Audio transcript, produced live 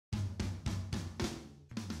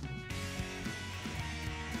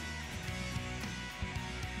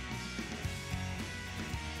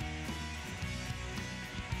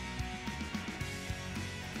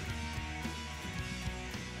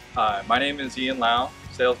Hi, my name is Ian Lau,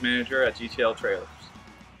 Sales Manager at GTL Trailers.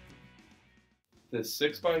 This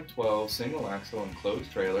 6x12 single-axle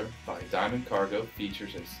enclosed trailer by Diamond Cargo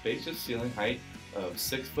features a spacious ceiling height of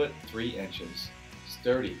 6 foot 3 inches,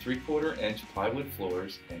 sturdy 3/4 inch plywood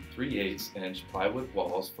floors, and 3/8 inch plywood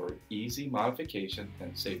walls for easy modification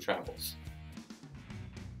and safe travels.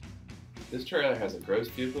 This trailer has a gross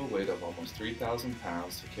vehicle weight of almost 3,000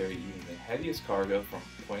 pounds to carry even the heaviest cargo from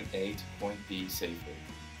point A to point B safely.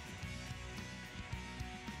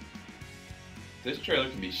 This trailer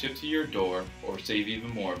can be shipped to your door or save even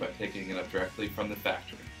more by picking it up directly from the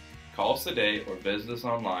factory. Call us today or visit us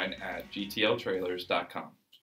online at gtltrailers.com.